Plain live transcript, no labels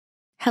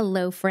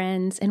Hello,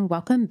 friends, and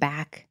welcome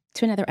back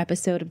to another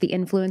episode of the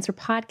Influencer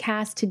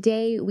Podcast.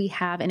 Today, we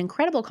have an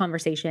incredible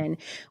conversation.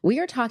 We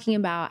are talking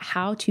about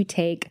how to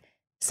take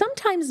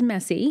sometimes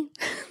messy,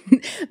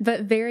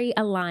 but very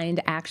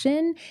aligned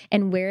action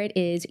and where it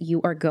is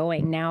you are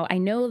going. Now, I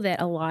know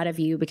that a lot of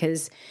you,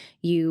 because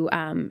you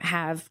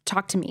have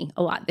talked to me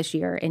a lot this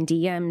year in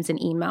DMs and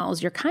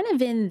emails, you're kind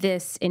of in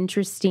this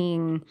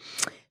interesting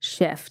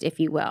shift, if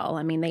you will.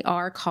 I mean, they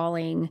are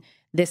calling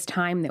this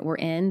time that we're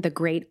in the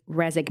great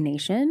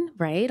resignation,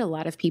 right? A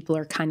lot of people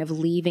are kind of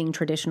leaving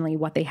traditionally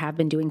what they have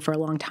been doing for a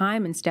long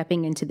time and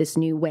stepping into this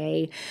new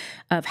way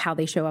of how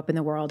they show up in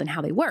the world and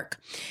how they work.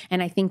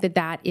 And I think that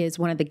that is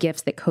one of the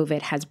gifts that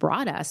COVID has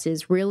brought us,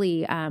 is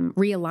really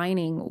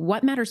realigning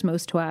what matters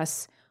most to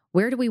us.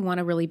 Where do we want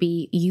to really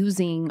be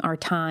using our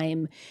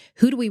time?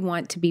 Who do we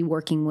want to be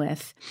working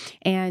with?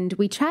 And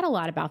we chat a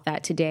lot about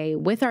that today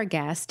with our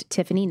guest,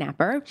 Tiffany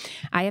Napper.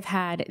 I have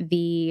had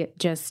the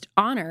just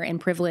honor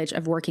and privilege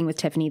of working with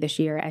Tiffany this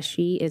year, as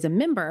she is a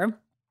member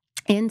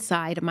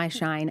inside my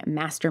Shine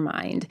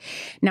Mastermind.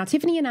 Now,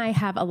 Tiffany and I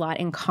have a lot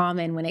in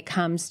common when it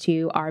comes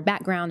to our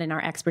background and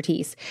our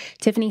expertise.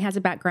 Tiffany has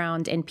a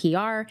background in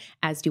PR,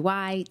 as do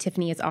I.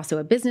 Tiffany is also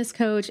a business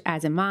coach,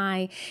 as am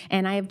I.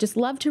 And I have just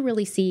loved to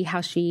really see how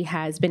she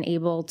has been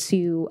able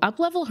to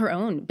up-level her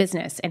own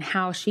business and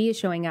how she is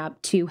showing up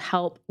to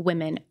help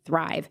women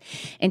thrive.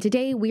 And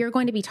today we are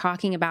going to be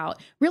talking about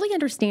really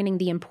understanding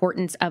the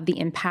importance of the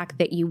impact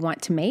that you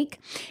want to make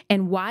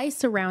and why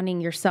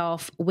surrounding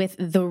yourself with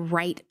the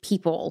right people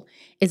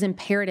is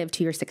imperative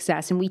to your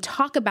success. And we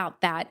talk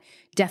about that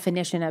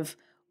definition of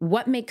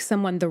what makes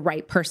someone the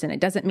right person. It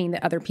doesn't mean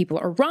that other people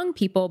are wrong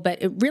people, but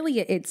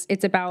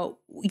it's about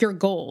your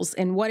goals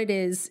and what it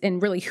is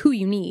and really who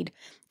you need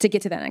to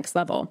get to that next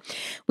level.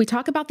 We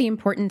talk about the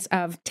importance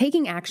of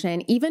taking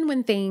action even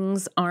when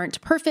things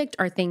aren't perfect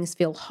or things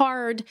feel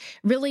hard,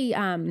 really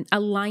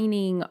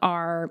aligning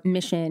our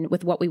mission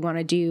with what we want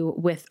to do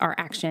with our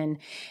action,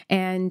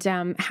 and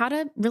how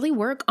to really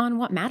work on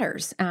what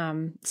matters.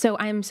 So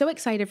I'm so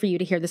excited for you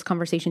to hear this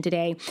conversation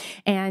today.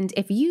 And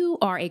if you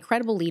are a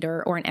credible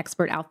leader or an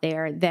expert out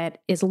there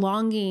that is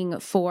longing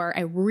for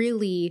a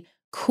really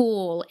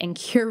cool and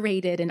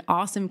curated and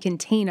awesome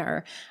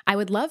container, I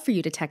would love for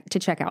you to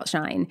check out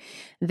Shine.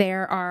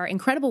 There are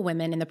incredible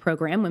women in the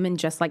program, women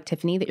just like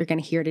Tiffany that you're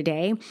going to hear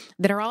today,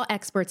 that are all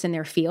experts in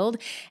their field.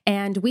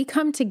 And we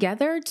come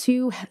together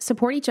to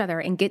support each other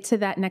and get to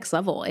that next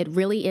level. It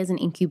really is an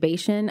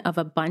incubation of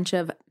a bunch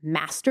of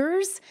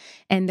masters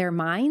and their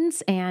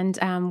minds. And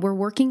we're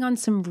working on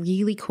some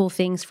really cool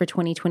things for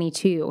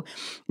 2022.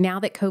 Now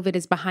that COVID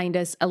is behind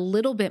us a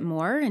little bit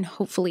more, and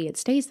hopefully it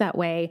stays that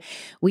way,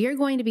 we are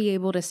going to be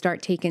able to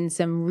start taking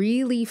some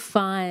really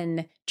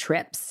fun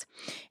trips.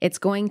 It's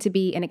going to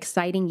be an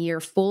exciting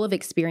year full of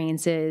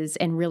experiences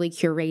and really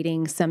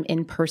curating some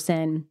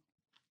in-person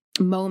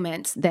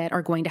moments that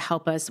are going to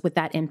help us with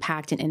that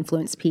impact and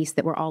influence piece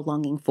that we're all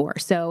longing for.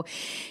 So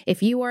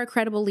if you are a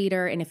credible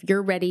leader and if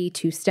you're ready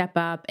to step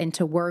up and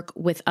to work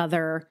with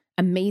other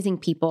amazing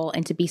people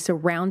and to be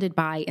surrounded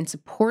by and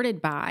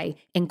supported by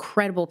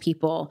incredible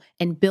people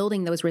and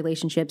building those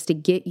relationships to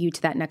get you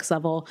to that next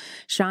level,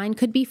 Shine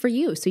could be for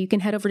you. So you can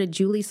head over to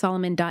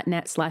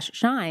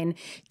juliesolomon.net/shine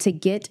to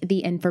get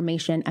the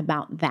information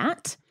about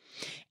that.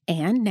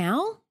 And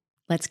now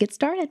let's get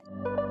started.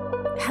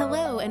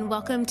 Hello, and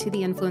welcome to the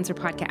Influencer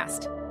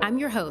Podcast. I'm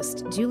your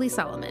host, Julie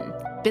Solomon,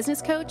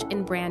 business coach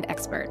and brand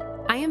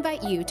expert. I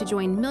invite you to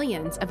join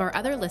millions of our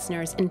other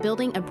listeners in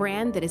building a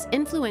brand that is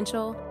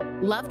influential,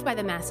 loved by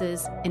the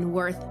masses, and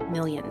worth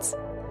millions.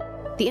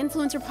 The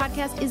Influencer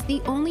Podcast is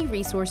the only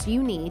resource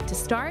you need to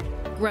start,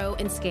 grow,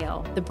 and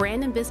scale the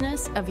brand and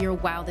business of your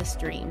wildest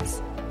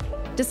dreams.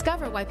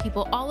 Discover why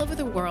people all over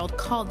the world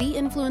call the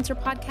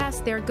Influencer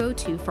Podcast their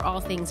go-to for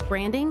all things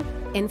branding,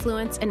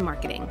 influence, and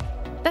marketing.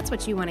 That's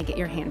what you want to get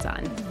your hands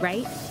on,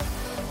 right?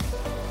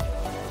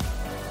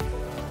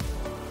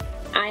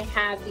 I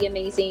have the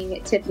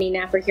amazing Tiffany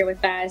Napper here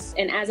with us.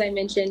 And as I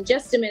mentioned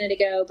just a minute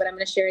ago, but I'm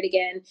going to share it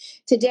again,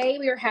 today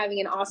we are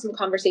having an awesome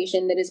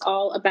conversation that is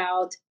all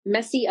about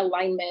messy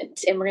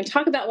alignment. And we're going to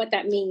talk about what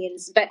that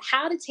means, but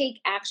how to take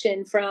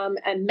action from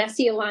a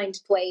messy aligned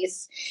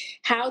place,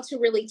 how to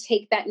really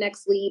take that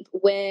next leap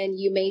when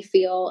you may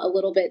feel a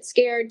little bit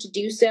scared to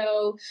do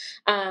so,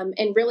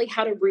 and really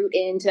how to root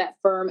into that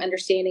firm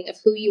understanding of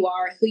who you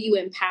are, who you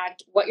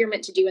impact, what you're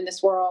meant to do in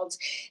this world,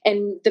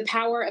 and the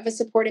power of a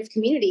supportive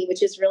community,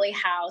 which is really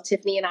how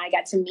Tiffany and I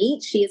got to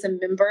meet. She is a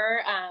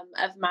member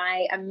of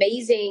my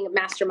amazing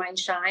mastermind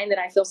Shine that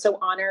I feel so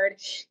honored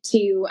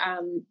to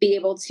be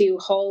able to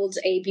hold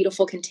a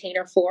beautiful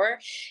container for.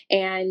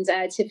 And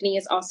Tiffany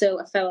is also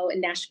a fellow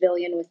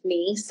Nashvilleian with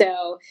me.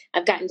 So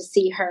I've gotten to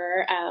see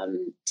her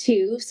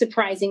too,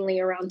 surprisingly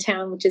around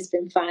town, which has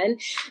been fun.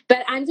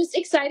 But I'm just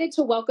excited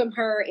to welcome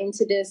her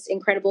into this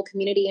incredible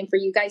community and for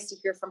you guys to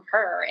hear from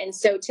her. And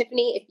so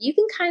Tiffany, if you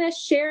can kind of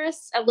share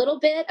us a little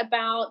bit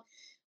about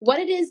what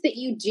it is that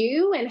you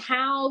do and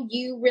how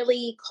you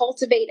really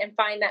cultivate and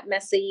find that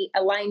messy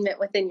alignment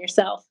within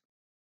yourself.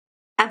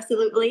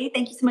 Absolutely.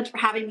 Thank you so much for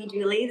having me,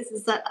 Julie. This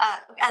is,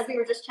 as we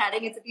were just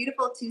chatting, it's a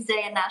beautiful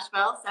Tuesday in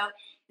Nashville. So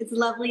it's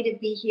lovely to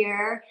be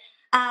here.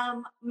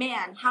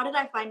 Man, how did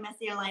I find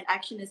messy aligned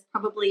action is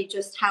probably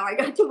just how I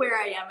got to where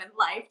I am in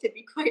life, to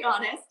be quite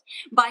honest,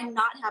 by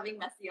not having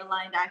messy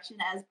aligned action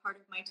as part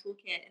of my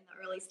toolkit in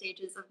the early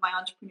stages of my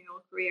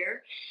entrepreneurial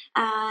career.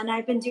 And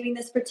I've been doing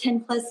this for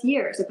 10 plus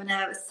years. I've been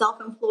a self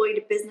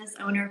employed business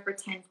owner for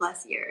 10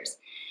 plus years.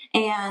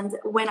 And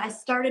when I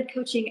started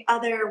coaching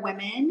other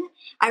women,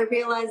 I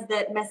realized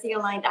that messy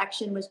aligned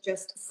action was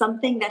just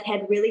something that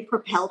had really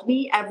propelled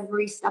me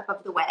every step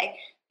of the way,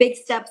 big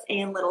steps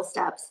and little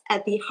steps.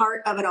 At the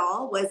heart of it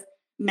all was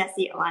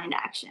messy aligned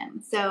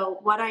action. So,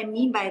 what I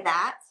mean by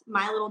that,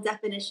 my little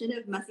definition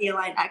of messy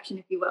aligned action,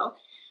 if you will,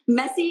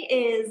 messy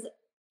is,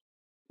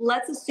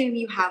 let's assume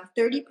you have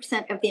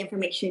 30% of the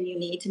information you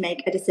need to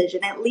make a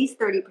decision, at least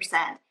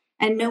 30%,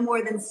 and no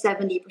more than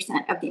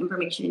 70% of the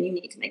information you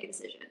need to make a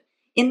decision.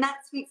 In that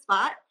sweet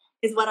spot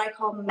is what I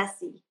call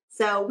messy.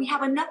 So we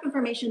have enough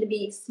information to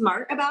be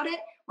smart about it.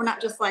 We're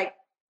not just like,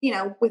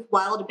 with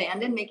wild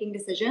abandon making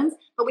decisions,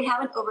 but we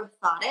haven't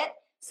overthought it.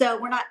 So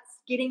we're not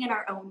getting in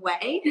our own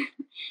way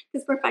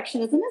because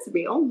perfectionism is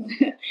real.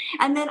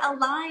 And then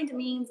aligned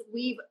means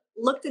we've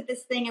looked at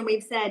this thing and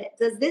we've said,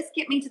 does this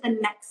get me to the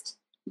next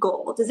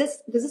goal? Does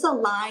this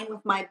align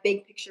with my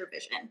big picture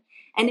vision?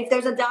 And if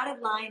there's a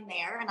dotted line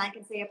there, and I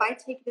can say, if I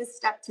take this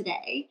step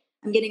today,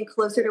 I'm getting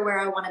closer to where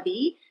I want to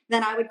be,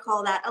 then I would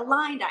call that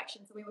aligned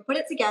action. So we would put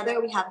it together.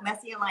 We have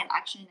messy aligned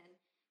action. And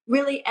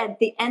really, at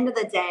the end of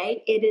the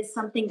day, it is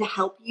something to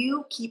help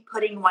you keep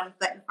putting one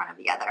foot in front of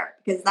the other,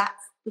 because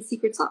that's the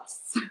secret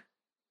sauce.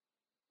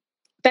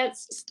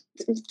 That's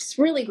it's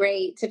really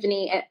great,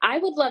 Tiffany. And I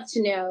would love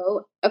to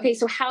know, okay,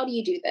 so how do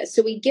you do this?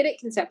 So we get it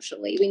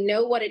conceptually, we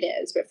know what it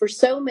is, but for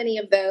so many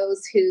of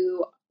those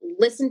who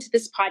listen to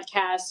this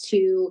podcast,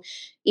 who,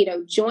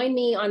 join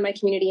me on my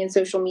community and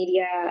social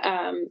media,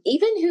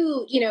 even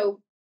who,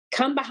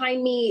 come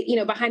behind me,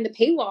 behind the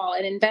paywall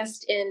and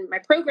invest in my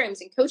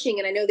programs and coaching.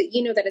 And I know that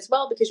you know that as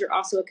well, because you're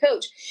also a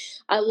coach.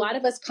 A lot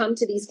of us come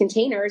to these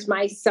containers,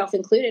 myself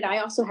included. I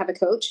also have a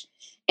coach.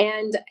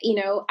 And,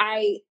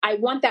 I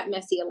want that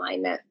messy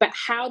alignment, but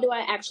how do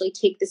I actually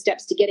take the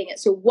steps to getting it?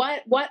 So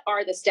what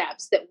are the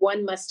steps that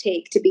one must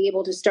take to be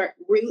able to start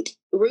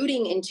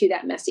rooting into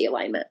that messy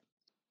alignment?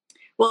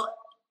 Well,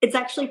 it's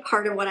actually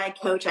part of what I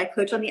coach. I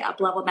coach on the up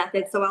level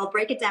method. So I'll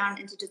break it down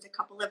into just a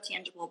couple of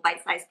tangible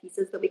bite sized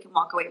pieces that we can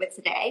walk away with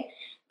today.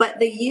 But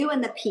the U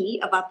and the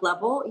P of up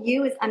level,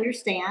 U is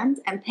understand,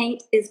 and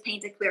paint is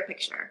paint a clear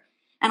picture.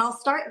 And I'll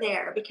start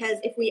there, because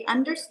if we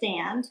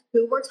understand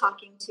who we're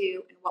talking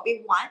to and what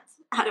we want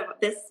out of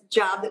this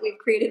job that we've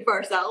created for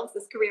ourselves,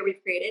 this career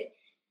we've created,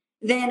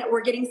 then we're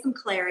getting some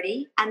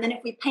clarity. And then if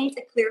we paint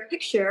a clear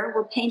picture,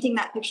 we're painting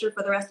that picture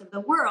for the rest of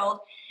the world.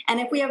 And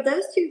if we have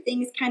those two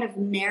things kind of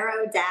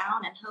narrowed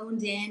down and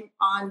honed in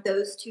on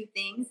those two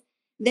things,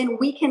 then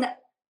we can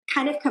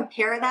kind of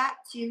compare that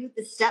to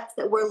the steps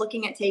that we're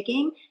looking at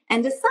taking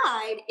and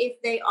decide if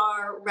they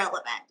are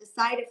relevant,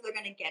 decide if they're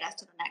going to get us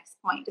to the next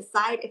point,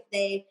 decide if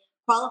they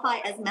qualify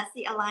as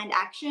messy aligned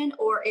action,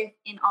 or if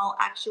in all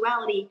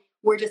actuality,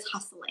 we're just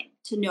hustling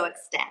to no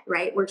extent,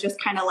 right? We're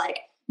just kind of like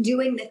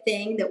doing the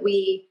thing that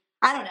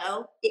I don't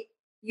know,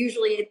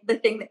 usually the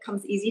thing that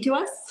comes easy to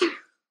us.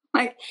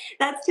 Like,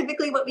 that's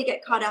typically what we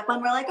get caught up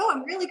on. We're like, oh,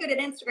 I'm really good at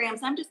Instagram,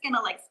 so I'm just going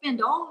to like spend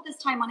all of this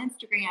time on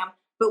Instagram.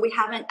 But we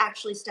haven't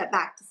actually stepped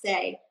back to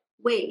say,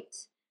 wait,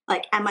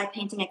 like, am I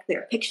painting a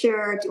clear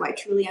picture? Do I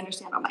truly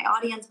understand what my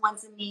audience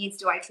wants and needs?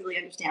 Do I truly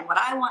understand what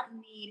I want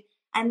and need?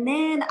 And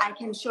then I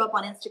can show up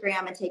on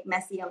Instagram and take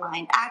messy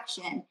aligned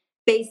action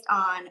based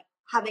on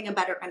having a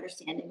better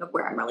understanding of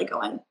where I'm really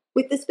going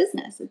with this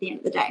business at the end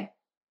of the day.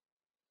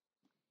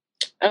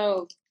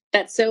 Oh,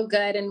 that's so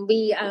good. And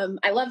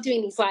I love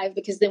doing these live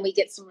because then we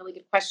get some really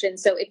good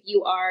questions. So if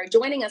you are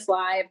joining us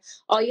live,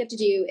 all you have to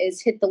do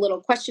is hit the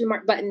little question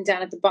mark button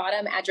down at the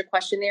bottom, add your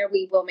question there.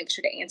 We will make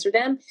sure to answer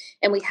them.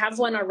 And we have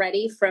one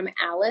already from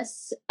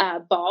Alice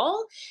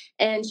Ball.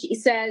 And she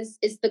says,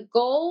 is the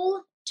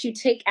goal to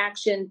take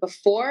action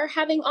before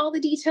having all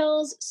the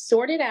details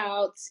sorted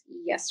out?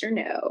 Yes or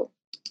no?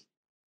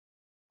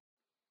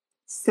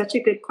 Such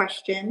a good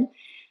question.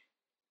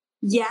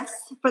 Yes,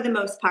 for the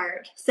most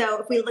part.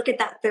 So if we look at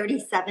that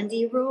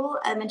 30-70 rule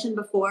I mentioned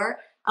before,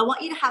 I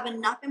want you to have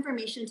enough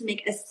information to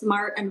make a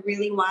smart and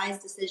really wise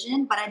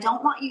decision, but I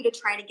don't want you to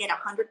try to get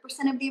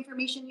 100% of the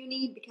information you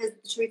need, because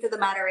the truth of the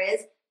matter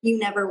is you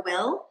never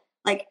will.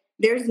 Like,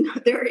 there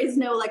is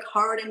no like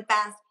hard and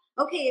fast,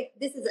 okay, if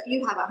this is,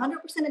 you have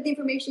 100% of the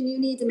information you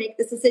need to make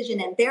this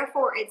decision, and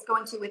therefore it's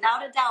going to,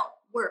 without a doubt,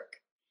 work.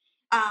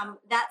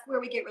 That's where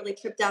we get really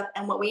tripped up.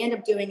 And what we end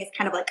up doing is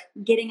kind of like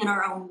getting in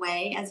our own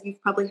way, as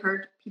you've probably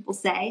heard people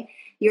say.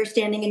 You're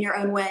standing in your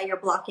own way, you're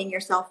blocking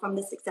yourself from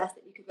the success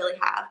that you could really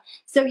have.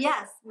 So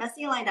yes,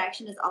 messy aligned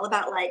action is all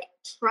about like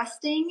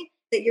trusting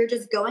that you're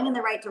just going in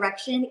the right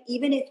direction,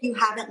 even if you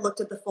haven't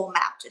looked at the full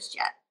map just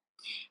yet.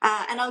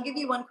 And I'll give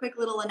you one quick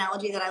little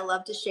analogy that I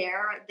love to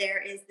share.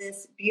 There is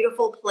this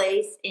beautiful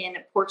place in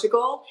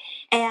Portugal,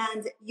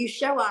 and you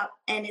show up,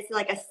 and it's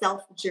like a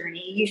self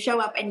journey. You show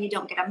up, and you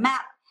don't get a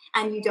map,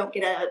 and you don't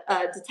get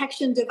a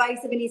detection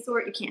device of any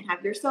sort. You can't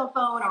have your cell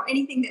phone or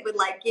anything that would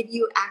like give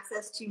you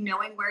access to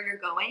knowing where you're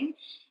going.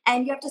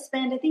 And you have to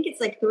spend, I think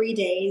it's like 3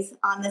 days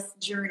on this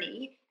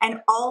journey.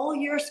 And all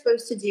you're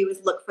supposed to do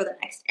is look for the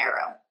next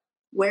arrow.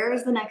 Where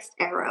is the next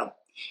arrow?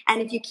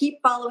 And if you keep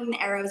following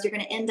the arrows, you're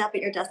going to end up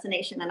at your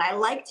destination. And I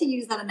like to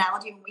use that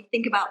analogy when we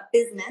think about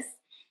business,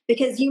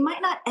 because you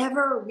might not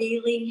ever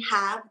really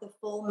have the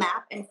full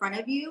map in front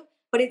of you,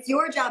 but it's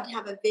your job to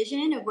have a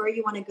vision of where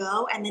you want to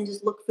go and then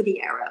just look for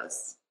the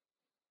arrows.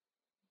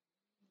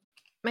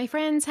 My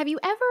friends, have you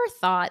ever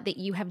thought that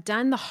you have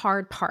done the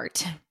hard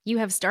part? You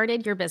have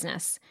started your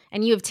business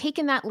and you have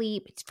taken that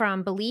leap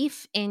from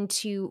belief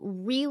into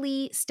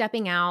really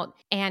stepping out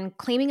and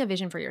claiming a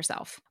vision for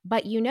yourself.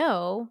 But you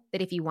know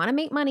that if you want to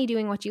make money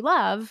doing what you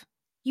love,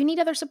 you need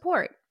other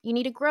support. You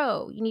need to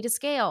grow. You need to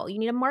scale. You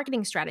need a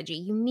marketing strategy.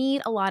 You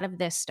need a lot of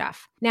this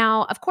stuff.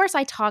 Now, of course,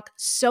 I talk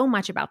so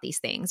much about these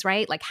things,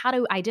 right? Like how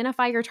to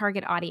identify your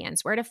target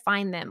audience, where to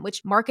find them,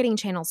 which marketing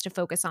channels to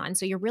focus on.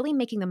 So you're really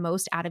making the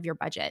most out of your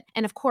budget.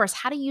 And of course,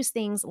 how to use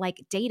things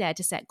like data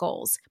to set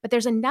goals. But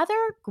there's another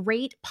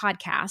great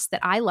podcast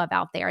that I love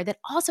out there that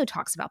also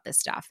talks about this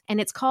stuff.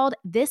 And it's called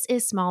This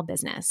is Small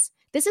Business.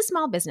 This is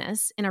Small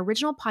Business, an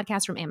original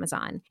podcast from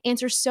Amazon,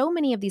 answers so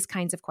many of these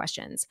kinds of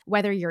questions.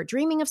 Whether you're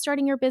dreaming of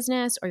starting your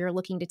business or you're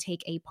looking to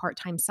take a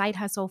part-time side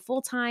hustle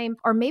full-time,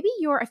 or maybe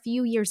you're a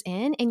few years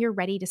in and you're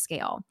ready to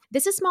scale.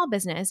 This is Small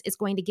Business is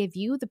going to give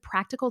you the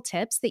practical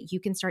tips that you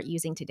can start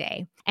using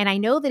today. And I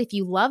know that if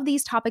you love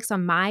these topics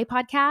on my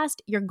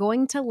podcast, you're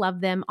going to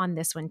love them on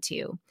this one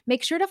too.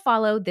 Make sure to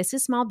follow This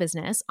is Small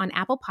Business on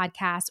Apple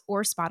Podcasts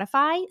or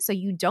Spotify so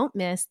you don't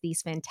miss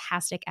these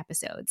fantastic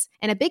episodes.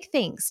 And a big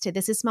thanks to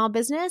This is Small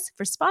Business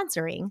for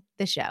sponsoring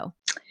the show.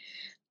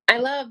 I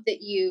love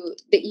that you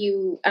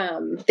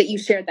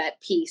shared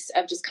that piece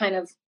of just kind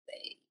of,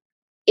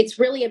 it's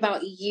really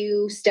about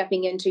you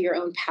stepping into your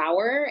own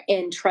power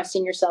and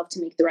trusting yourself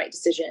to make the right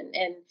decision.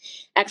 And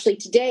actually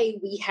today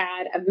we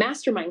had a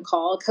mastermind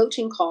call, a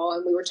coaching call,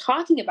 and we were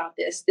talking about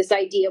this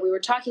idea. We were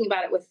talking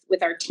about it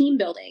with our team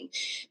building,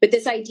 but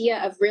this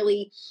idea of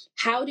really,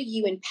 how do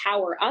you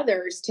empower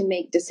others to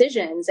make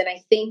decisions? And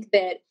I think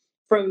that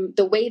from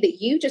the way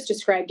that you just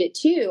described it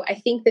too, I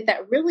think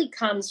that really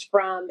comes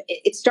from,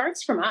 it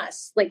starts from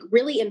us, like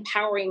really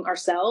empowering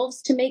ourselves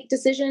to make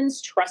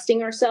decisions,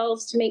 trusting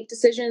ourselves to make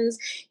decisions,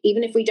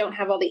 even if we don't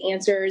have all the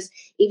answers,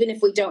 even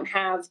if we don't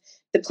have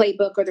the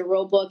playbook or the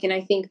rule book. And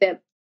I think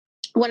that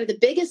one of the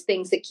biggest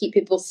things that keep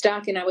people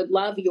stuck, and I would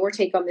love your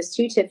take on this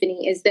too,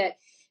 Tiffany, is that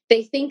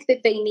they think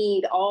that they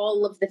need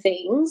all of the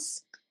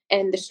things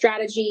and the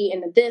strategy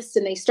and the this,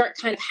 and they start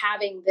kind of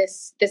having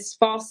this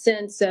false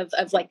sense of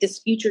like this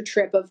future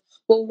trip of,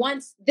 well,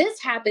 once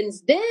this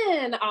happens,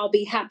 then I'll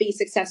be happy,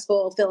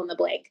 successful, fill in the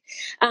blank.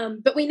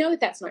 But we know that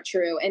that's not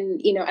true. And,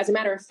 as a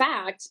matter of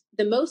fact,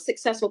 the most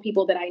successful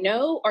people that I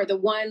know are the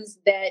ones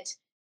that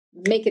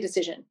make a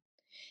decision.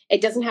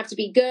 It doesn't have to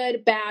be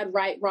good, bad,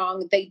 right,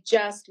 wrong. They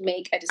just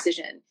make a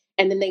decision.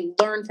 And then they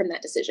learn from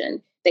that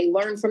decision. They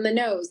learn from the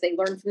no's. They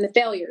learn from the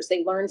failures.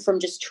 They learn from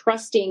just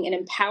trusting and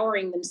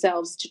empowering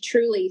themselves to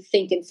truly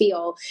think and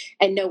feel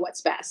and know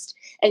what's best.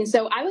 And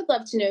so I would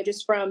love to know,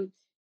 just from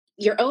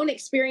your own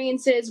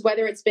experiences,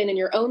 whether it's been in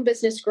your own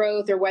business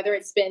growth or whether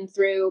it's been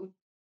through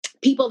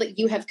people that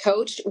you have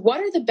coached, what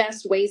are the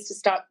best ways to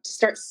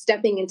start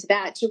stepping into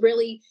that, to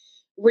really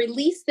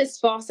release this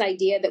false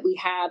idea that we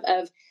have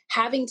of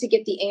having to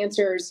get the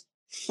answers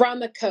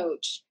from a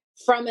coach,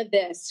 from a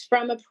this,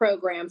 from a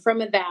program,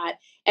 from a that,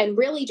 and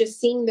really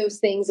just seeing those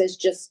things as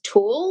just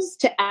tools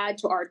to add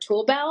to our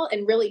tool belt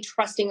and really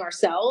trusting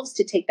ourselves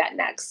to take that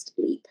next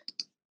leap.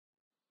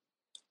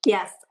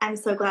 Yes, I'm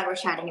so glad we're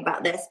chatting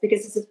about this,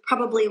 because this is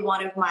probably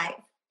one of my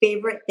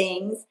favorite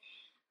things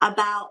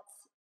about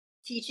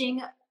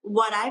teaching,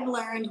 what I've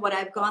learned, what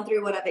I've gone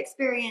through, what I've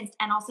experienced,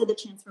 and also the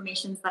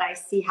transformations that I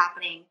see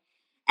happening.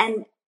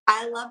 And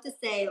I love to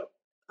say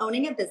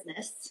owning a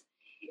business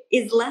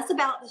is less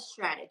about the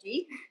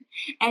strategy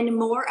and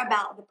more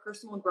about the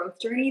personal growth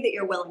journey that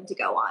you're willing to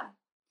go on.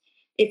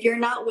 If you're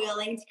not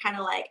willing to kind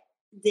of like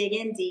dig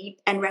in deep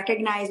and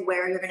recognize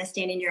where you're going to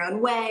stand in your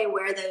own way,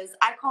 where those,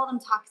 I call them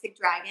toxic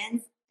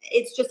dragons.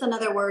 It's just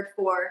another word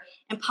for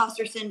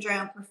imposter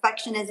syndrome,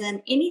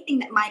 perfectionism, anything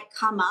that might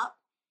come up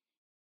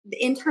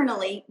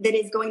internally that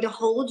is going to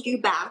hold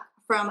you back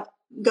from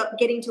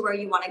getting to where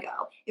you want to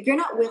go. If you're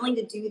not willing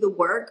to do the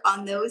work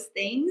on those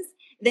things,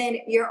 then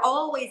you're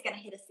always going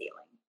to hit a ceiling.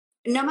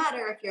 No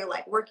matter if you're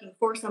like working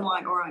for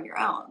someone or on your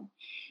own,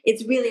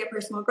 it's really a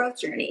personal growth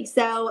journey.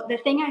 So the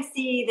thing I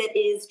see that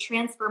is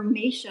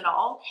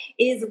transformational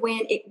is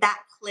when that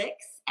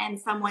clicks and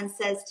someone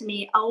says to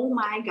me, oh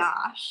my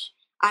gosh,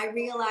 I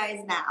realize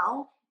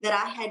now that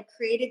I had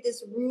created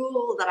this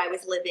rule that I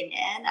was living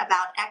in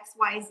about X,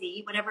 Y,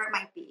 Z, whatever it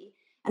might be.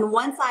 And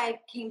once I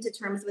came to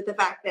terms with the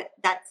fact that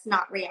that's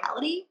not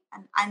reality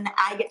and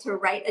I get to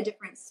write a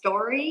different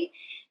story,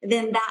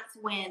 then that's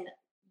when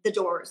the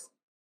doors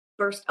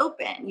burst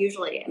open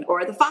usually,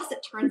 or the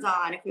faucet turns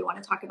on if we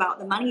want to talk about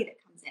the money that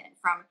comes in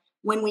from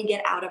when we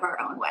get out of our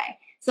own way.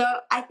 So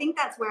I think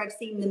that's where I've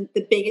seen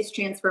the biggest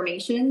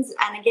transformations.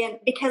 And again,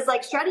 because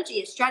like strategy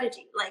is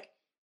strategy, like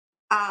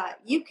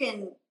you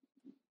can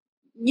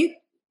you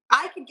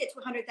I could get to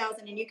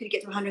 100,000 and you could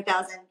get to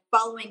 100,000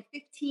 following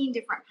 15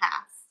 different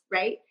paths,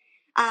 right?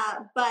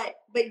 But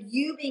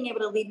you being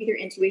able to lead with your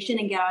intuition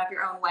and get out of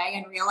your own way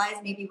and realize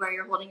maybe where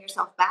you're holding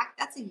yourself back,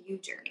 that's a you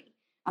journey.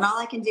 And all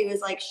I can do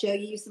is like show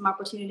you some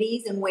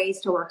opportunities and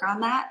ways to work on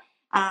that.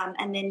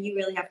 And then you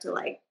really have to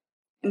like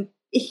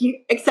you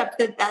accept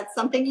that that's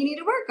something you need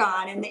to work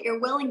on and that you're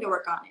willing to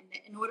work on.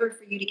 And in order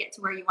for you to get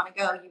to where you want to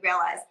go, you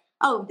realize,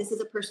 oh, this is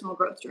a personal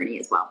growth journey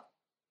as well.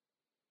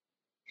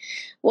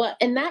 Well,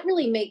 and that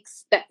really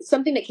makes that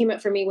something that came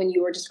up for me when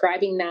you were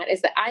describing that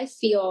is that I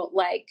feel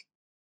like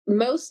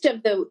most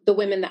of the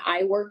women that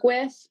I work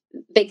with,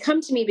 they come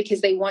to me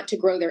because they want to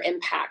grow their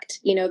impact.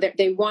 You know,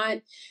 they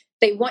want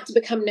to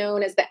become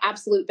known as the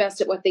absolute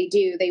best at what they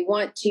do. They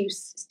want to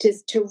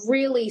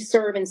really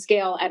serve and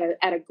scale at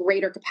a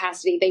greater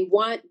capacity. They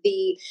want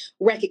the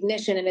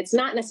recognition, and it's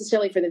not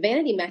necessarily for the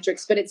vanity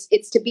metrics, but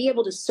it's to be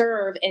able to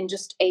serve in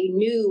just a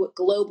new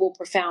global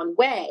profound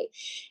way.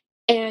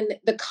 And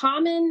the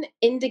common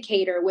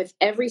indicator with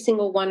every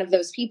single one of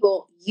those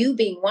people, you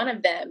being one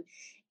of them,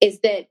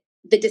 is that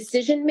the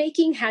decision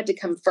making had to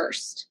come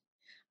first.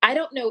 I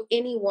don't know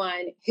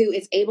anyone who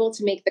is able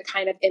to make the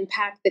kind of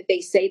impact that they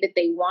say that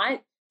they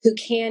want who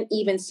can't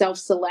even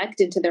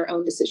self-select into their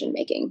own decision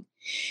making.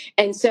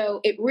 And so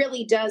it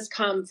really does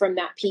come from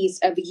that piece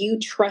of you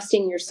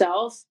trusting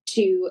yourself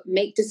to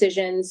make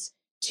decisions,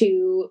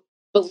 to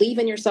believe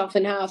in yourself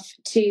enough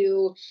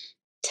to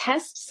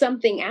test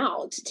something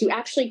out, to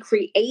actually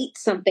create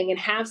something and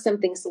have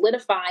something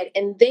solidified.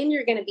 And then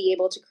you're going to be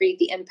able to create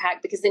the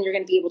impact because then you're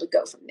going to be able to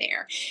go from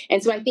there.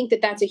 And so I think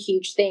that that's a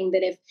huge thing,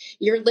 that if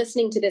you're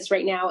listening to this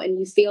right now and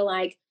you feel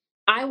like,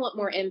 I want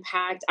more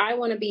impact, I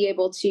want to be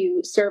able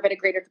to serve at a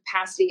greater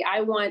capacity,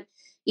 I want,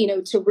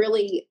 to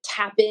really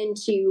tap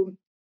into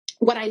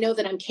what I know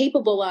that I'm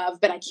capable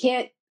of, but I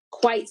can't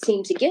quite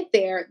seem to get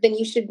there, then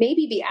you should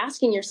maybe be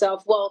asking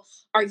yourself, well,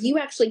 are you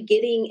actually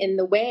getting in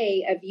the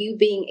way of you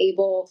being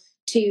able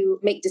to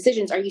make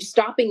decisions? Are you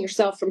stopping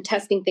yourself from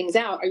testing things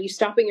out? Are you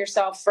stopping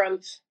yourself from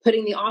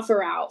putting the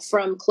offer out,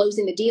 from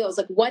closing the deals?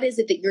 Like, what is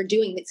it that you're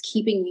doing that's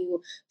keeping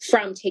you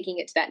from taking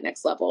it to that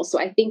next level? So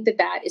I think that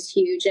that is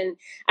huge. And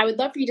I would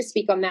love for you to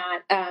speak on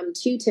that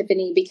too,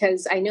 Tiffany,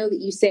 because I know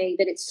that you say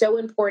that it's so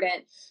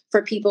important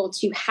for people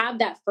to have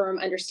that firm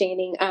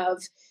understanding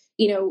of,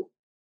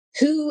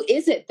 who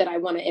is it that I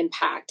want to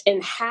impact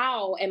and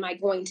how am I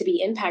going to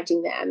be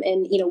impacting them?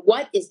 And,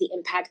 what is the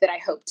impact that I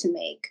hope to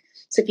make?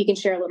 So if you can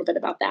share a little bit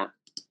about that.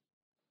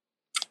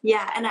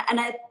 Yeah. And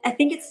I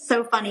think it's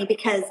so funny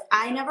because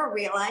I never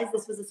realized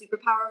this was a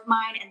superpower of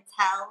mine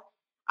until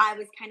I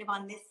was kind of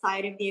on this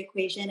side of the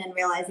equation and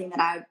realizing that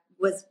I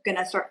was going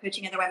to start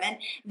coaching other women.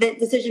 That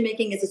decision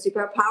making is a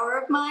superpower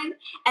of mine.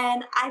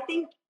 And I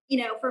think,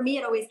 for me,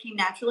 it always came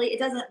naturally. It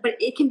doesn't, but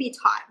it can be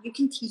taught. You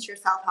can teach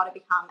yourself how to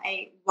become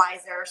a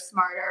wiser,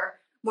 smarter,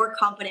 more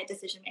confident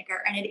decision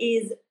maker. And it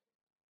is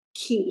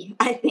key,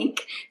 I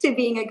think, to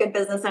being a good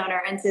business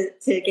owner and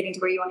to getting to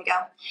where you want to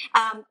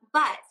go.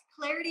 But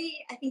clarity,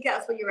 I think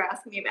that's what you were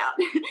asking me about.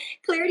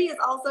 Clarity is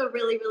also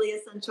really, really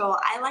essential.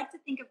 I like to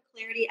think of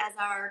clarity as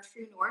our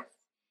true north.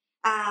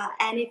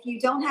 And if you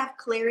don't have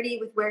clarity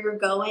with where you're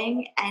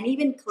going and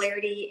even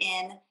clarity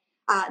in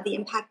the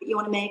impact that you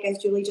want to make, as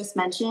Julie just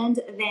mentioned,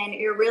 then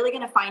you're really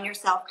going to find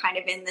yourself kind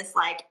of in this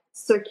like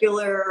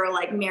circular,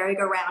 like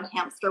merry-go-round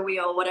hamster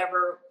wheel,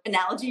 whatever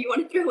analogy you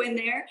want to throw in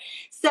there.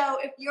 So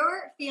if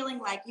you're feeling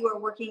like you are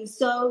working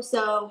so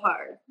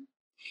hard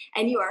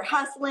and you are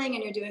hustling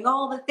and you're doing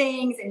all the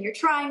things and you're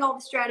trying all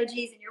the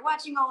strategies and you're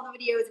watching all the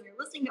videos and you're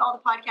listening to all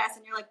the podcasts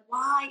and you're like,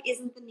 why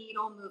isn't the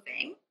needle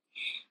moving?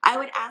 I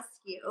would ask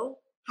you,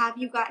 have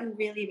you gotten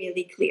really,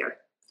 really clear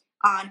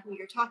on who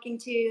you're talking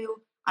to,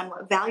 on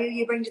what value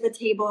you bring to the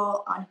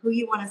table, on who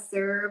you want to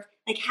serve?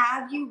 Like,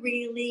 have you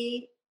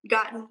really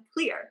gotten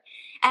clear?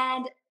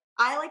 And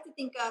I like to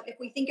think of, if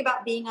we think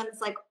about being on this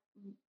like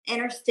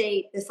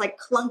interstate, this like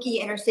clunky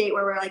interstate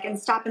where we're like in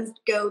stop and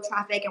go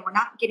traffic and we're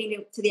not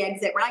getting to the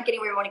exit, we're not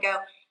getting where we want to go.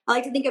 I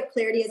like to think of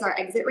clarity as our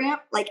exit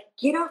ramp. Like,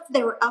 get off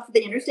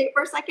the interstate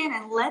for a second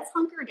and let's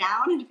hunker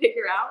down and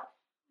figure out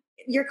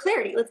your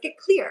clarity. Let's get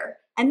clear.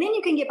 And then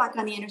you can get back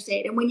on the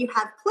interstate. And when you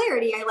have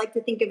clarity, I like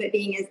to think of it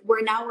being as we're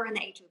in the HOV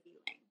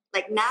lane.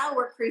 Like, now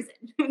we're cruising.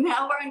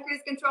 Now we're in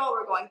cruise control.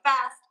 We're going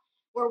fast.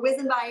 We're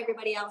whizzing by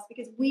everybody else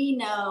because we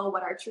know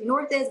what our true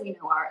north is. We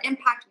know our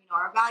impact. We know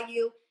our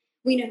value.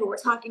 We know who we're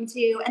talking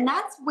to. And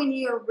that's when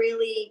you're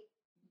really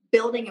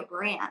building a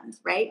brand,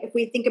 right? If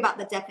we think about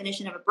the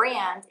definition of a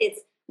brand, it's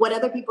what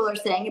other people are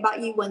saying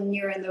about you when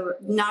you're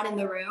not in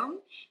the room.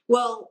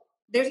 Well,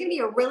 there's going to be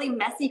a really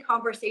messy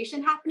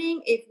conversation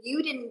happening if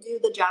you didn't do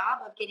the job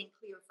of getting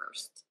clear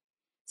first.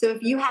 So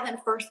if you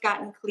haven't first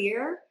gotten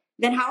clear,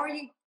 then how are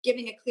you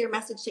giving a clear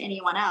message to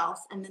anyone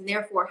else? And then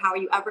therefore, how are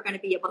you ever going to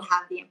be able to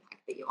have the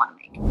impact that you want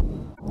to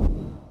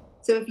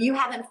make? So if you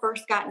haven't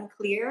first gotten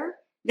clear,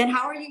 then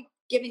how are you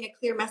giving a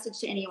clear message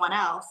to anyone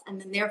else? And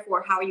then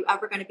therefore, how are you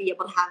ever going to be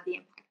able to have the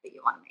impact that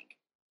you want to make?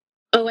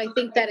 Oh, I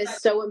think that is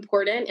so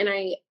important. And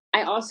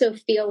I also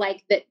feel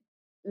like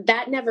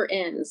that never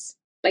ends.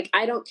 Like,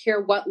 I don't care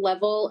what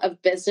level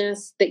of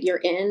business that you're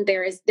in,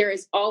 there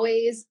is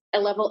always a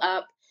level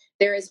up.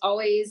 There is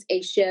always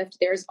a shift.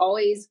 There's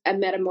always a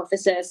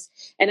metamorphosis.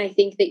 And I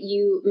think that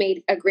you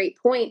made a great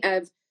point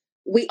of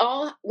we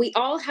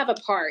all have a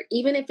part,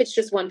 even if it's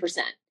just 1%.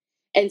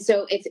 And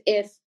so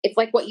if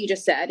like what you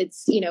just said,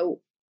 it's,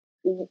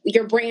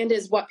 your brand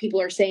is what people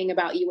are saying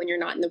about you when you're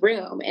not in the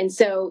room. And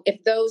so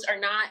if the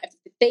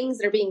things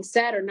that are being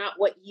said are not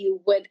what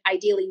you would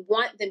ideally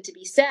want them to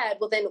be said,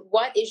 well, then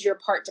what is your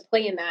part to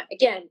play in that?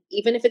 Again,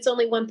 even if it's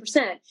only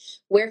 1%,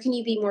 where can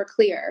you be more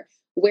clear?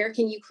 Where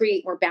can you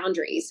create more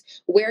boundaries?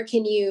 Where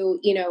can you,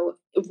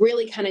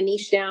 really kind of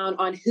niche down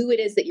on who it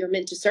is that you're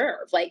meant to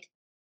serve? Like,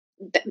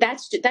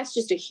 that's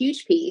just a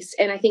huge piece.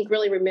 And I think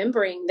really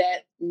remembering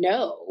that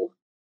no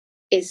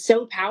is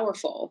so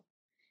powerful,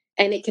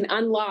 and it can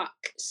unlock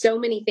so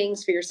many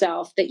things for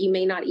yourself that you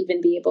may not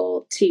even be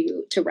able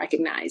to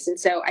recognize. And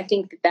so I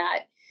think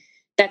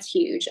that's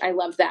huge. I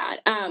love that.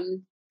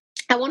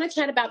 I want to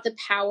chat about the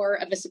power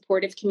of a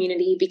supportive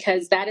community,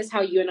 because that is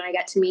how you and I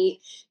got to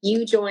meet.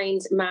 You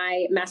joined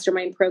my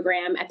mastermind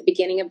program at the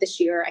beginning of this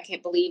year. I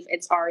can't believe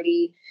it's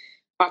already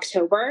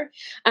October.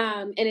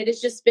 And it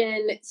has just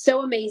been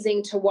so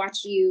amazing to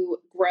watch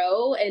you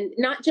grow, and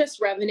not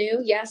just revenue.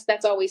 Yes,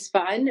 that's always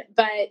fun,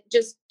 but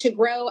just to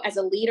grow as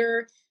a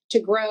leader, to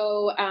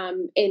grow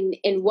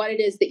in what it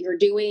is that you're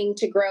doing,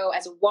 to grow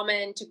as a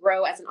woman, to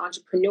grow as an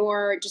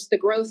entrepreneur. Just the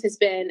growth has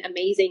been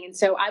amazing. And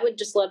so I would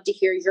just love to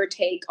hear your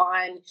take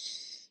on,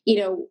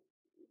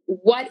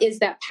 what is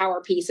that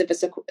power piece of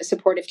a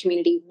supportive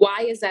community?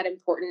 Why is that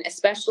important,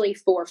 especially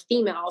for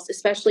females,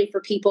 especially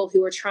for people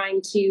who are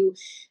trying to,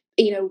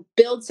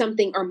 build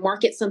something or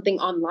market something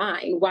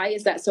online? Why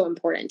is that so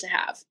important to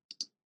have?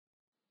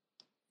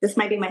 This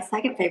might be my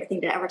second favorite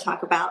thing to ever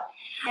talk about.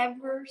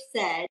 Ever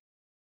said,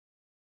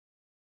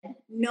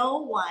 no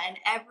one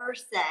ever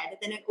said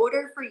that in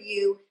order for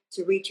you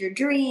to reach your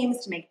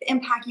dreams, to make the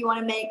impact you want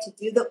to make,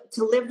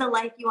 to live the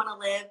life you want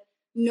to live,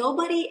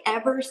 nobody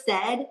ever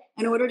said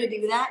in order to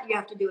do that, you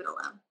have to do it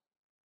alone.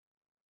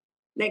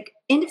 Like,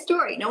 end of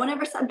story. No one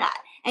ever said that.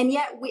 And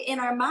yet we, in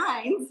our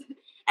minds,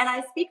 and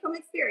I speak from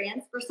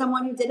experience for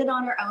someone who did it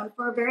on her own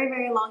for a very,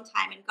 very long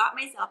time and got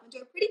myself into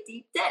a pretty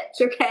deep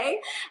ditch. Okay.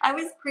 I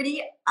was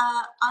pretty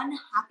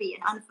unhappy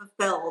and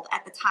unfulfilled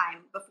at the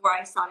time before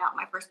I sought out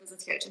my first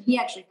business coach. And he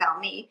actually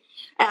found me,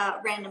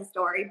 random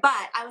story.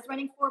 But I was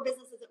running 4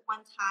 businesses at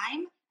one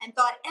time and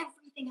thought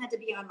everything had to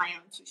be on my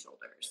own 2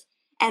 shoulders,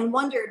 and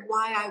wondered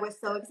why I was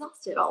so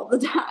exhausted all the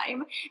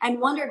time, and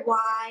wondered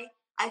why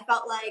I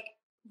felt like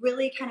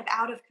really kind of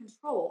out of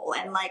control.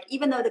 And like,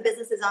 even though the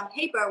businesses on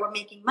paper were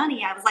making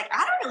money, I was like,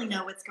 I don't really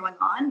know what's going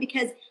on,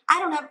 because I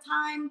don't have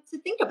time to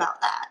think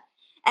about that.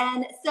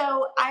 And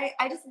so I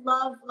just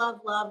love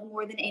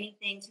more than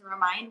anything to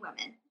remind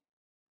women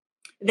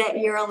that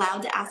you're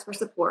allowed to ask for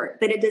support,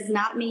 that it does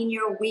not mean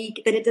you're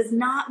weak, that it does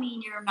not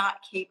mean you're not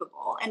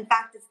capable. In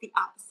fact, it's the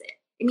opposite.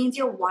 It means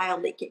you're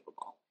wildly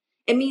capable.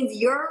 It means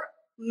you're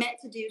meant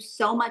to do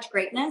so much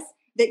greatness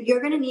that you're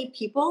going to need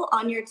people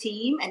on your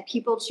team and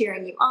people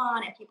cheering you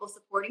on and people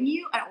supporting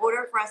you in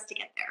order for us to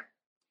get there.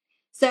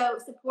 So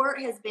support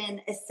has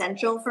been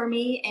essential for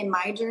me in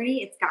my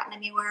journey. It's gotten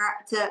me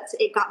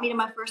it got me to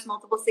my first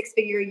multiple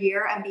 6-figure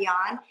year and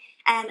beyond.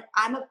 And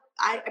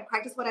I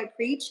practice what I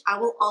preach. I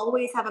will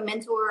always have a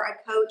mentor,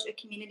 a coach, a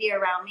community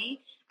around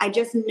me. I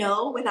just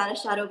know without a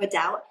shadow of a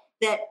doubt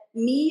that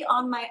me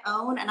on my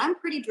own, and I'm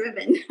pretty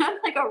driven, I'm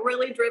like a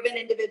really driven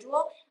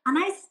individual, and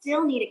I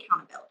still need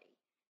accountability.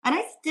 And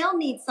I still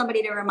need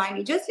somebody to remind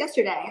me. Just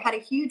yesterday, I had a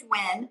huge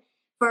win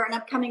for an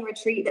upcoming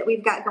retreat that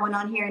we've got going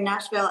on here in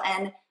Nashville.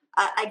 And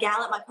a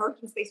gal at my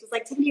co-working space was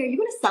like, Tiffany, are you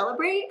going to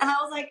celebrate? And I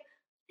was like,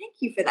 thank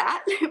you for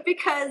that.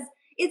 Because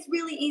it's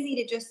really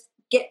easy to just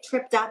get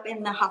tripped up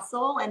in the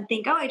hustle and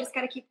think, oh, I just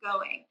got to keep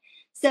going.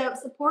 So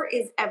support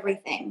is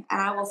everything. And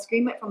I will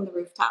scream it from the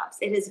rooftops.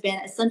 It has been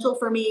essential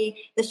for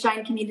me. The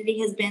Shine community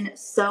has been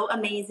so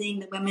amazing.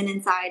 The women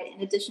inside,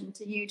 in addition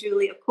to you,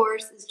 Julie, of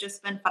course, has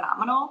just been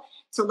phenomenal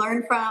to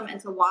learn from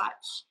and to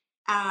watch.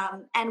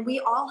 And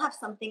we all have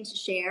something to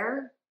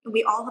share.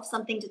 We all have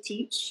something to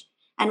teach.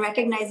 And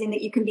recognizing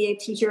that you can be a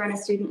teacher and a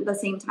student at the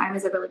same time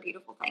is a really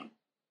beautiful thing.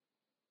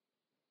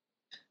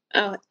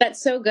 Oh, that's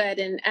so good.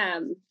 And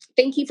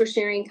thank you for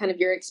sharing kind of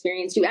your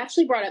experience. You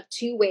actually brought up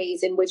 2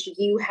 ways in which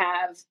you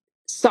have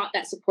sought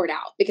that support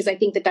out, because I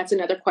think that that's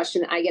another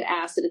question that I get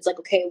asked, and it's like,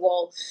 okay,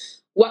 well,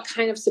 what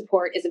kind of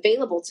support is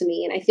available to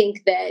me? And I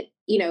think that,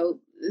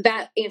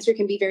 that answer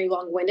can be very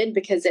long-winded,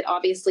 because it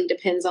obviously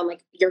depends on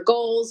like your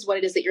goals, what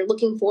it is that you're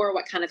looking for,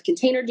 what kind of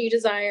container do you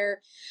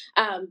desire.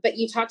 But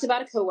you talked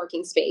about a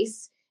co-working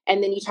space.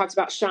 and then you talked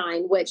about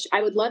Shine, which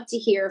I would love to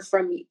hear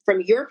from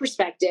your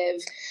perspective,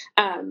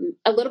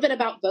 a little bit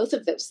about both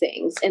of those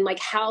things and like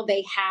how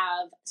they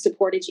have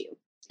supported you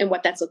and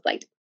what that's looked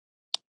like.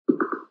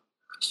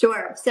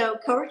 Sure. So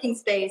co-working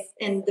space,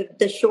 in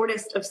the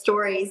shortest of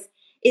stories,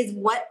 is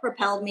what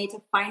propelled me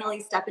to finally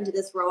step into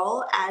this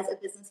role as a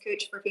business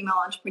coach for female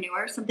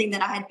entrepreneurs, something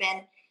that I had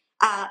been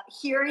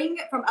hearing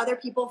from other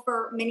people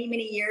for many,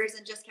 many years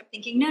and just kept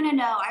thinking, no, no,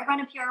 no, I run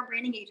a PR and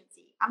branding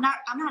agency. I'm not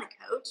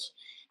a coach.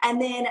 And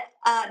then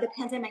the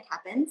pandemic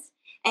happened,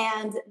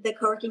 and the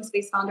co-working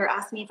space founder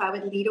asked me if I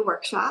would lead a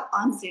workshop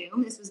on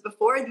Zoom. This was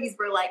before these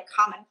were like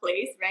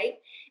commonplace, right?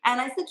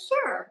 And I said,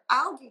 sure,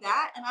 I'll do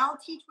that. And I'll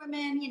teach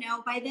women,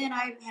 by then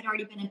I had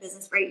already been in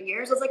business for 8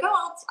 years. I was like,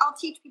 oh, I'll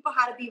teach people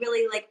how to be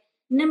really like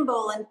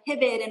nimble and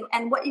pivot,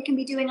 and what you can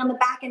be doing on the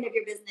back end of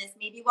your business,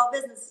 maybe while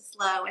business is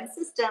slow, and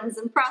systems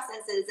and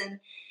processes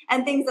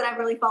and things that I've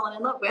really fallen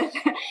in love with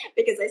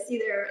because I see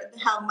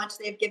how much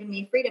they've given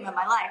me freedom in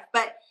my life.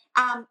 But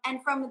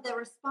and from the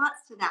response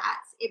to that,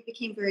 it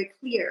became very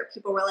clear.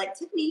 People were like,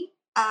 Tiffany,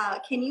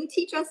 can you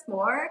teach us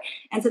more?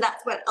 And so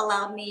that's what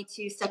allowed me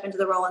to step into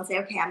the role and say,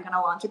 okay, I'm going to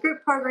launch a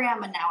group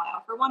program, and now I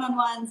offer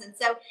one-on-ones. And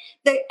so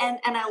and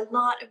a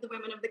lot of the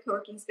women of the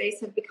co-working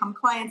space have become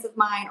clients of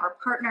mine or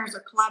partners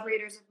or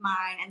collaborators of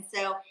mine. And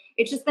so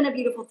it's just been a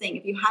beautiful thing.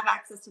 If you have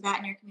access to that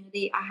in your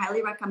community, I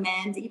highly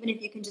recommend, even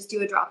if you can just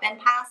do a drop-in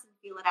pass and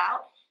feel it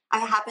out. I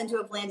happen to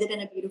have landed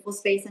in a beautiful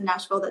space in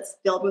Nashville that's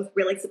filled with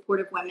really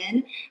supportive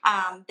women.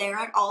 They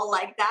aren't all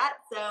like that.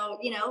 So,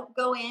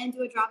 go in,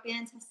 do a drop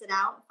in, test it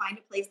out, find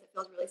a place that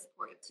feels really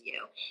supportive to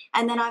you.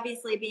 And then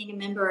obviously being a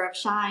member of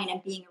Shine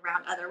and being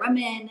around other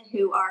women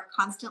who are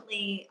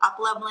constantly up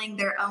leveling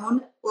their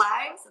own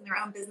lives and their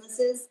own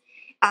businesses.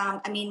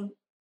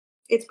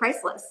 It's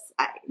priceless.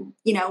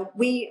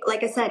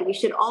 Like I said, we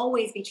should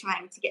always be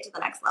trying to get to the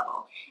next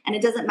level. And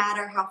it doesn't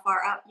matter how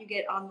far up you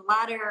get on the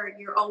ladder,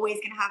 you're always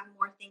going to have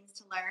more things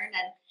to learn.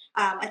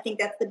 And I think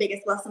that's the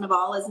biggest lesson of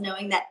all, is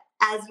knowing that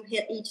as you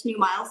hit each new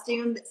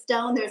milestone,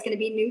 there's going to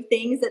be new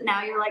things that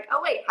now you're like, oh,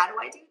 wait, how do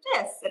I do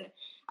this?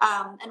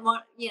 And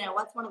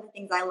what's one of the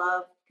things I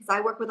love, because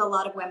I work with a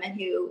lot of women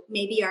who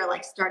maybe are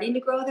like starting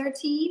to grow their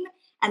team,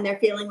 and they're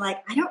feeling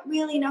like, I don't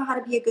really know how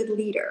to be a good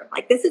leader.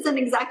 Like, this isn't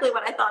exactly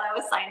what I thought I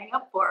was signing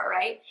up for,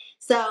 right?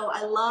 So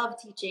I love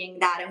teaching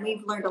that, and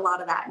we've learned a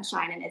lot of that in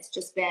Shine, and it's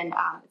just been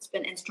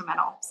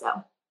instrumental.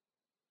 So.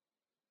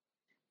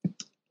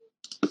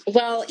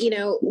 Well,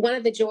 one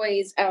of the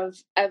joys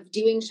of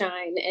doing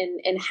Shine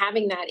and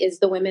having that is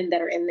the women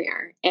that are in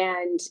there.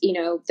 And,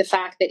 the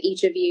fact that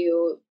each of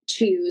you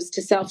choose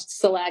to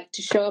self-select,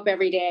 to show up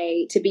every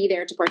day, to be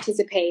there, to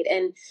participate.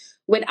 And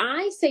when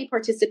I say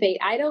participate,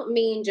 I don't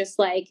mean just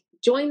like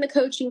join the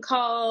coaching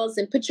calls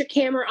and put your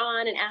camera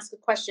on and ask a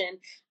question.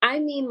 I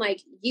mean,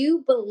 like,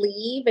 you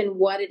believe in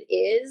what it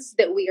is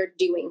that we are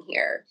doing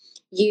here.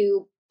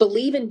 You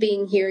believe in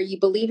being here. You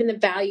believe in the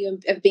value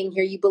of being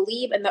here. You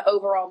believe in the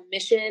overall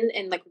mission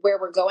and like where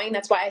we're going.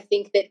 That's why I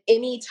think that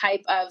any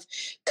type of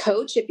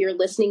coach, if you're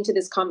listening to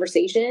this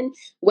conversation,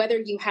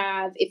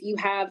 if you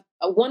have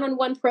a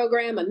one-on-one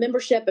program, a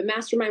membership, a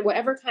mastermind,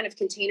 whatever kind of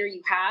container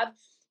you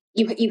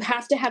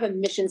have to have a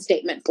mission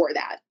statement for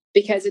that,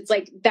 because it's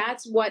like,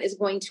 that's what is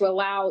going to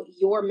allow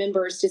your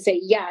members to say,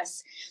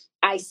 yes,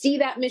 I see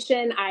that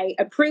mission. I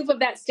approve of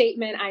that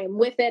statement. I am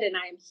with it and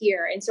I am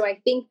here. And so I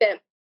think that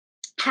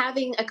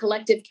having a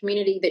collective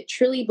community that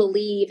truly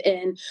believe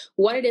in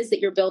what it is that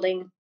you're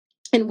building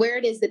and where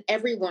it is that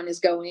everyone is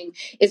going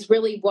is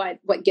really what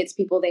gets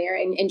people there,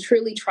 and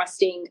truly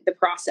trusting the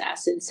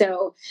process. And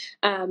so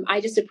I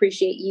just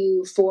appreciate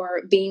you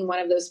for being one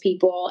of those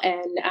people,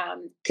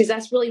 and because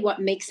that's really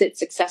what makes it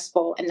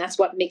successful, and that's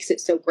what makes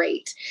it so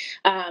great.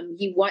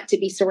 You want to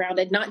be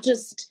surrounded not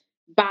just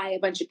by a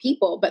bunch of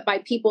people, but by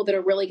people that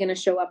are really going to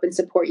show up and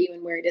support you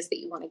and where it is that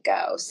you want to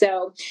go.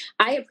 So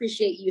I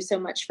appreciate you so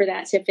much for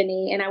that,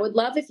 Tiffany. And I would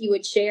love if you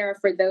would share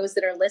for those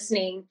that are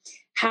listening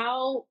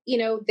how,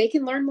 they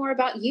can learn more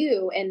about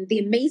you and the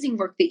amazing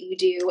work that you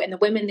do and the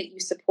women that you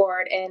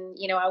support. And,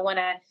 I want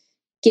to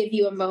give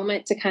you a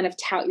moment to kind of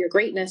tout your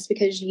greatness,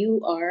 because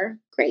you are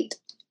great.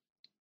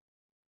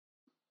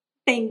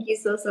 Thank you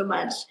so, so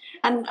much.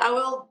 And I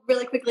will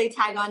really quickly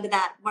tag on to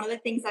that. One of the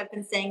things I've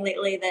been saying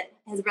lately that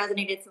has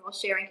resonated, so I'll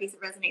share in case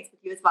it resonates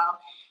with you as well.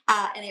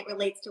 And it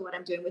relates to what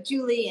I'm doing with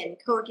Julie and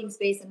co-working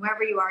space and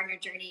wherever you are in your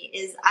journey,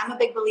 is I'm a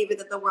big believer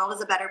that the world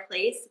is a better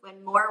place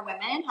when more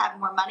women have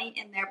more money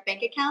in their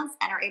bank accounts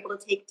and are able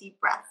to take deep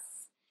breaths.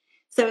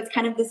 So it's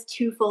kind of this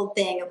twofold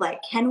thing of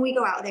like, can we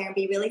go out there and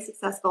be really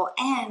successful,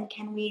 and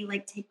can we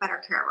like take better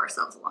care of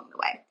ourselves along the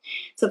way?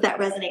 So if that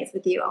resonates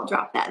with you, I'll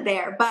drop that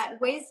there. But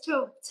ways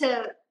to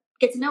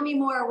get to know me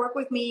more, work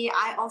with me.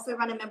 I also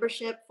run a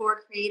membership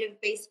for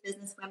creative-based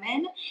business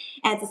women.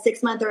 And it's a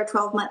 6-month or a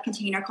 12-month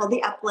container called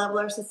the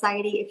Up-Leveler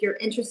Society. If you're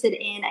interested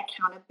in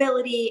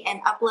accountability and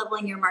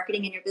up-leveling your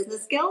marketing and your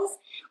business skills,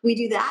 we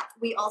do that.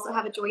 We also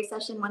have a joy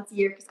session once a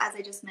year, because as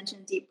I just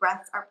mentioned, deep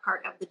breaths are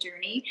part of the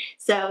journey.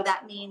 So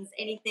that means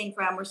anything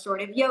from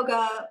restorative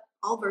yoga,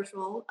 all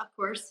virtual, of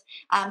course.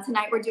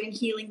 Tonight we're doing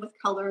healing with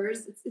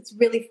colors. It's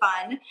really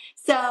fun.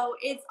 So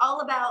it's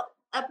all about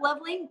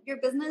up-leveling your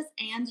business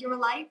and your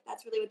life.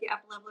 That's really what the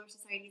Up-Leveler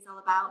Society is all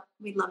about.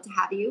 We'd love to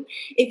have you.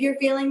 If you're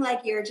feeling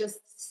like you're just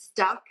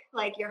stuck,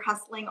 like you're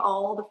hustling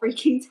all the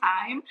freaking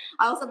time,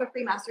 I also have a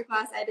free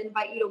masterclass I'd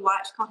invite you to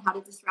watch called How to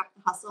Disrupt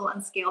the Hustle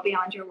and Scale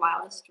Beyond Your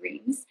Wildest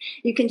Dreams.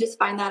 You can just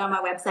find that on my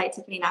website,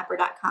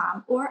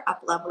 tiffanynappar.com or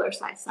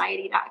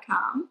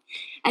uplevelersociety.com.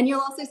 And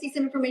you'll also see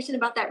some information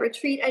about that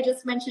retreat I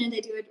just mentioned.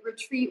 I do a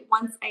retreat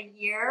once a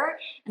year,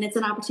 and it's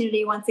an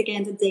opportunity once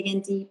again to dig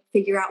in deep,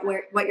 figure out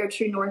what your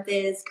true north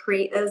is,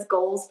 create those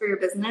goals for your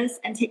business,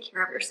 and take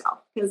care of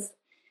yourself. Because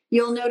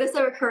you'll notice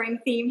a recurring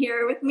theme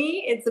here with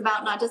me. It's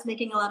about not just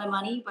making a lot of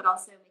money, but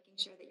also making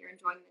sure that you're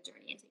enjoying the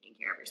journey and taking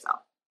care of yourself.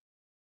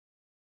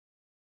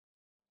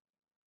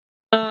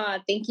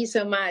 Thank you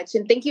so much.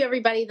 And thank you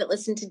everybody that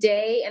listened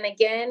today. And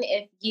again,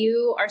 if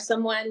you are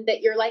someone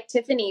that you're like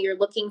Tiffany, you're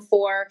looking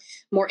for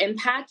more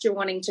impact, you're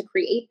wanting to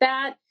create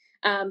that,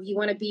 you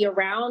want to be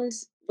around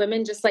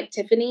women just like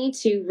Tiffany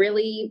to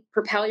really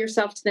propel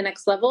yourself to the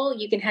next level,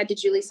 you can head to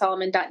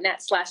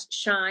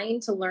juliesolomon.net/shine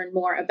to learn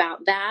more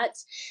about that.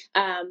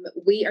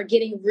 We are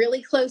getting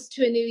really close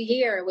to a new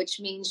year, which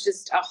means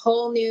just a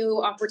whole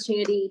new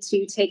opportunity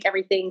to take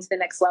everything to the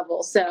next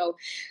level. So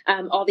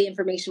all the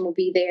information will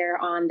be there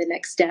on the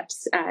next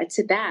steps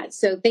to that.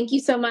 So thank you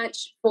so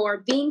much for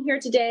being here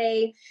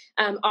today.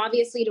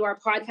 Obviously, to our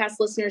podcast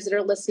listeners that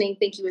are listening,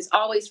 thank you as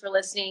always for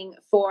listening.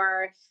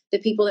 For the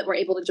people that were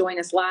able to join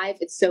us live,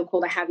 it's so cool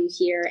to have you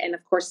here. And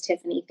of course,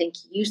 Tiffany, thank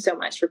you so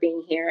much for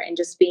being here and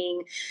just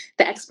being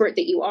the expert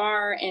that you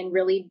are and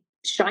really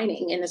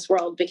shining in this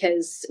world,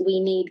 because we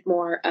need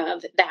more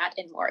of that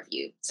and more of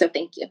you. So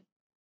thank you.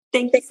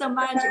 Thank you so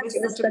much. It was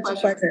such a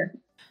pleasure.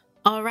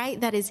 All right,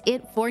 that is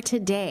it for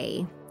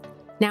today.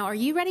 Now, are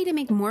you ready to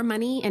make more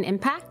money and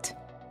impact?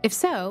 If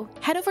so,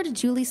 head over to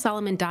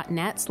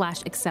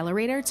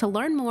juliesolomon.net/accelerator to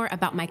learn more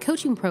about my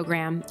coaching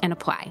program and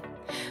apply.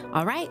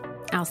 All right,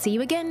 I'll see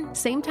you again,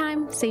 same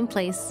time, same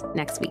place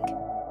next week.